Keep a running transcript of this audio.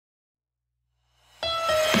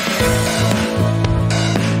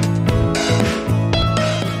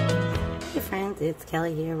it's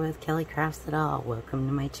Kelley here with Kelley Crafts It All. Welcome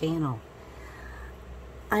to my channel.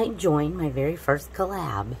 I joined my very first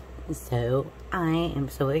collab, so I am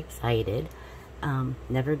so excited.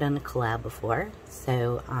 Never done a collab before,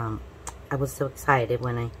 so I was so excited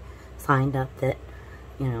when I signed up that,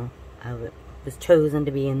 you know, I was chosen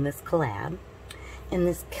to be in this collab. And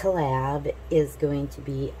this collab is going to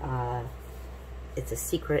be, it's a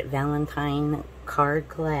secret Valentine card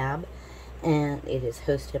collab. And it is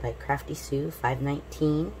hosted by Crafty Sue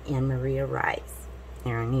 519 and Maria Reyes.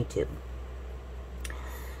 They're on YouTube.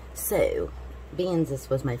 So, being this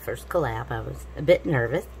was my first collab, I was a bit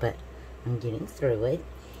nervous, but I'm getting through it.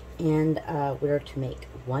 And we're to make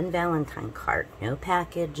one Valentine card. No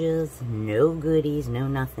packages, no goodies, no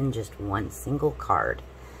nothing, just one single card.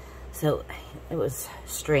 So, it was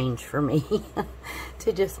strange for me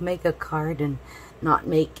to just make a card and not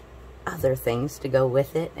make other things to go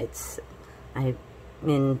with it. I'm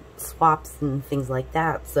in swaps and things like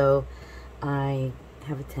that, so I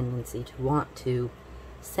have a tendency to want to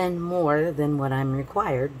send more than what I'm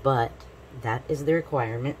required, but that is the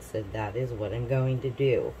requirement, so that is what I'm going to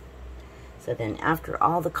do. So then after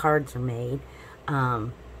all the cards are made,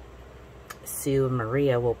 Sue and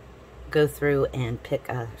Maria will go through and pick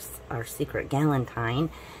our secret Valentine,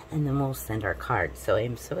 and then we'll send our cards. So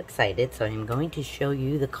I'm so excited, so I'm going to show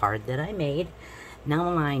you the card that I made.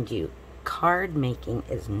 Now mind you, card making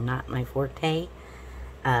is not my forte.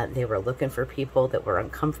 They were looking for people that were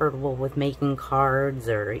uncomfortable with making cards,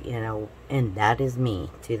 or, you know, and that is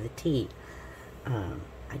me to the T. I'm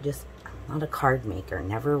not a card maker,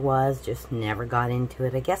 never was, just never got into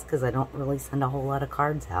it, I guess because I don't really send a whole lot of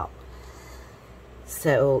cards out.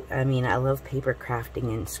 So, I mean, I love paper crafting,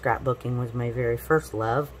 and scrapbooking was my very first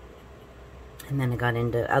love, and then I got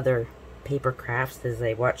into other paper crafts as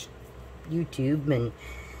I watched YouTube, and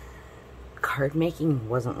card making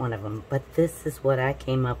wasn't one of them, but this is what I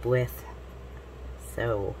came up with.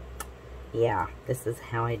 So yeah, this is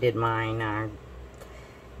how I did mine. I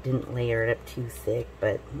didn't layer it up too thick,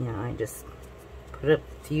 but you know, I just put a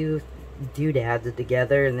few doodads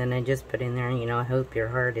together, and then I just put in there, you know, I hope your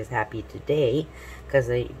heart is happy today, because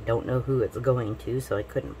I don't know who it's going to, so I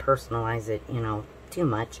couldn't personalize it, you know, too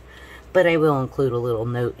much, but I will include a little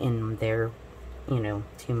note in there, you know,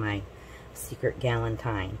 to my secret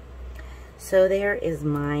Valentine. So there is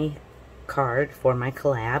my card for my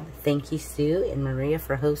collab. Thank you, Sue and Maria,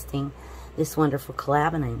 for hosting this wonderful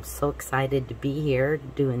collab, and I'm so excited to be here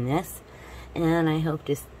doing this, and I hope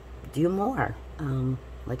to do more.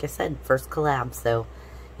 Like I said, first collab, so,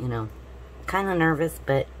 you know, kind of nervous,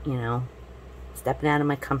 but, you know, stepping out of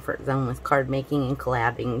my comfort zone with card making and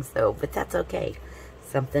collabing, so, but that's okay.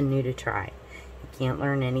 Something new to try. You can't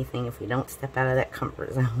learn anything if you don't step out of that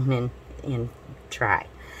comfort zone and try.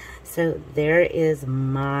 So there is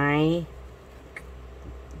my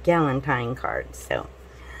Valentine card. So,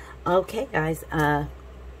 okay, guys,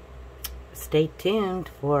 stay tuned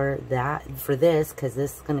for this, because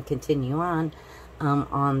this is going to continue on.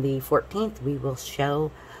 On the 14th, we will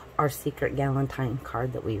show our secret Valentine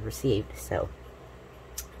card that we received. So,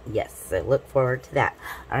 yes, so look forward to that.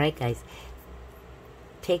 All right, guys,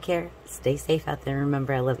 take care. Stay safe out there.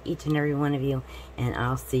 Remember, I love each and every one of you, and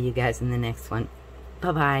I'll see you guys in the next one.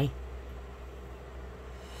 Bye-bye.